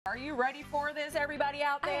Are you ready for this, everybody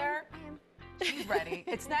out there? I am. She's ready.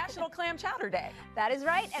 It's National Clam Chowder Day. That is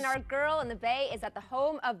right, and our girl in the Bay is at the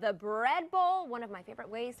home of the bread bowl, one of my favorite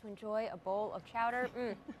ways to enjoy a bowl of chowder.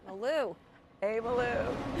 Malou. Hey,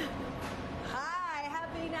 Malou. Hi,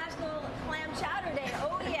 happy National Clam Chowder Day.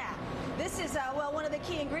 Oh, yeah. This is, well, one of the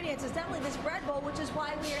key ingredients is definitely this bread bowl, which is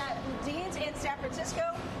why we're at Boudin's in San Francisco.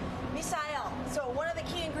 Misael. So one of the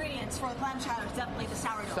key ingredients for the clam chowder is definitely the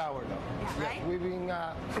sourdough. Sourdough. Yeah, right? We've been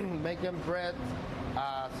making bread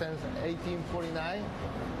since 1849.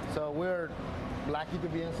 So we're lucky to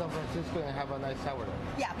be in San Francisco and have a nice sourdough.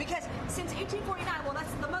 Yeah, because since 1849, well,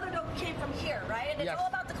 that's the mother dough came from here, right? And it's Yes. all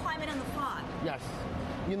about the climate and the fog. Yes.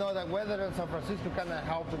 You know, the weather in San Francisco kind of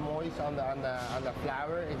helps the moist on the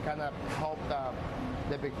flour. It kind of helps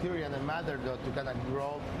the bacteria and the mother dough to kind of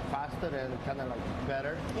grow faster and kind of like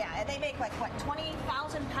better. Yeah, and they make like, what,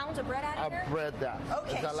 20,000 pounds of bread out of here? Bread, yeah.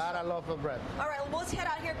 Okay, It's a lot of bread. All right, well, let's head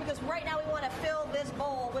out here because right now we want to fill this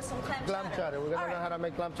bowl with some clam chowder. Clam chowder. We're going to know how to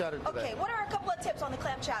make clam chowder today. Okay, what are a couple of tips on the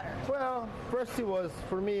clam chowder? Well, first it was,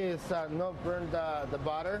 for me, is not burn the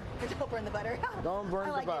butter. Don't burn the butter. Don't burn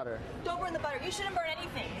I like the butter. It. Don't burn the butter. You shouldn't burn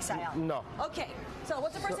anything, Misael. No. Okay, so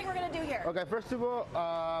what's the first thing we're going to do here? Okay, first of all,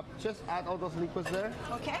 just add all those liquids there.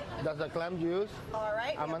 Okay. That's the clam juice. All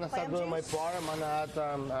right. I'm going to start doing my part. I'm going to add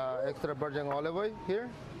extra virgin olive oil here.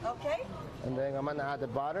 Okay. And then I'm going to add the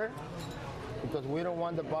butter because we don't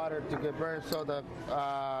want the butter to get burned, so the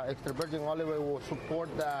extra virgin olive oil will support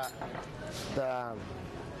the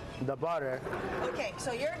butter. Okay,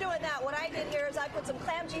 so you're doing that. What I did here is I put some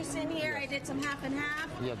clam juice in here. I did some half and half.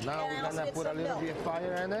 Yeah, now we're going to put a little bit of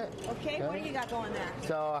fire in it. Okay, what do you got going there?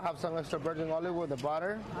 So I have some extra virgin olive with the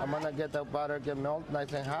butter. I'm going to get the butter get melt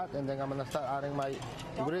nice and hot, and then I'm going to start adding my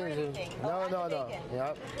ingredients. No.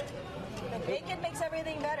 Yep. The bacon makes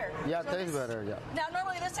everything better. Yeah, so it tastes better, yeah. Now,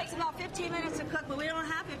 normally this takes about 15 minutes to cook, but we don't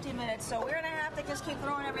have 15 minutes, so we're going to have to just keep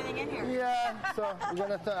throwing everything in here. Yeah, so we're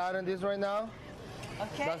going to start adding this right now.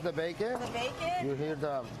 Okay. That's the bacon. The bacon. You hear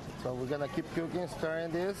so we're going to keep cooking, stirring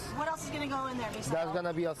this. What else is going to go in there, Misael? That's going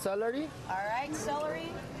to be a celery. All right,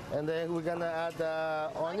 celery. And then we're going to add the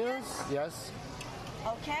onions. Yes.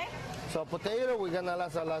 Okay. So potato, we're going to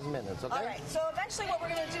last minutes, okay? All right, so eventually what we're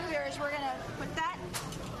going to do here is we're going to put that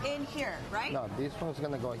in here, right? No, this one's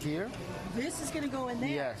going to go here. This is going to go in there?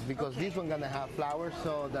 Yes, because this one's going to have flour,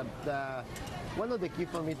 so one of the key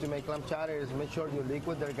for me to make clam chowder is make sure your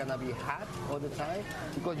liquid they're going to be hot all the time,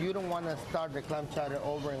 because you don't want to start the clam chowder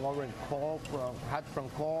over and over and hot from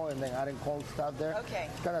cold and then adding cold stuff there. Okay.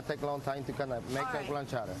 It's going to take a long time to kind of make that clam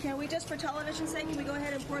chowder. Can we just, for television's sake, can we go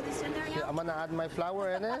ahead and pour this in there now? Yeah, I'm going to add my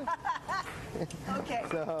flour in it. Okay.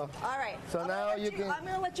 So, all right. So now you can... I'm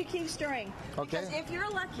going to let you keep stirring. Okay. Because if you're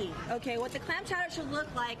lucky, okay, what the clam chowder should look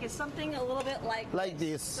like is something a little bit like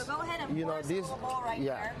this. So go ahead and pour us a little bowl right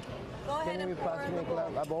there. Go ahead and pour in the bowl.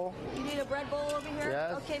 A bowl? You need a bread bowl over here?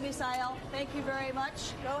 Yes. Okay, Misael. Thank you very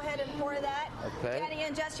much. Go ahead and pour that. Okay. Danny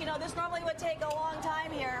and Jess, you know, this normally would take a long time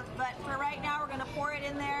here, but for right now, we're going to pour it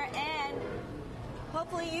in there, and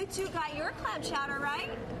hopefully you two got your clam chowder right.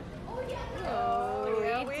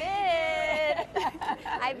 Oh, we did.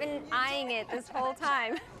 I've been eyeing it this whole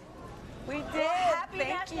time. We did. Well, happy Thank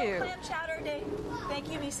National you. Clam Chowder Day.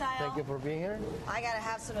 Thank you, Misael. Thank you for being here. I got to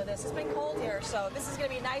have some of this. It's been cold here, so this is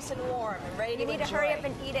going to be nice and warm and ready to You need to hurry up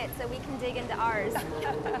and eat it so we can dig into ours.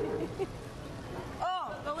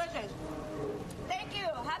 Oh, delicious. Thank you.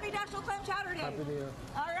 Happy National Clam Chowder Day. Happy New Year.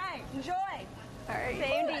 All right. Enjoy. All right.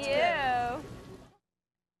 Same to you.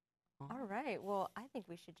 All right. Well, I think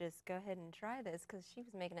we should just go ahead and try this because she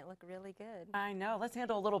was making it look really good. I know. Let's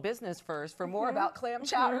handle a little business first. For more about clam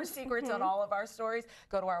chowder secrets on all of our stories,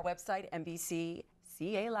 go to our website,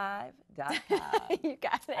 NBCCALive.com. You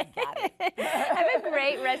got it. I got it. Have a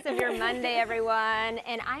great rest of your Monday, everyone.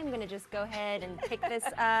 And I'm going to just go ahead and pick this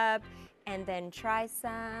up and then try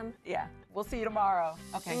some. Yeah. We'll see you tomorrow.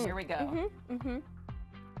 Okay, here we go. You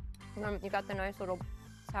got the nice little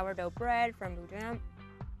sourdough bread from Boudin.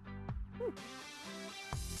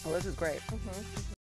 Oh, this is great.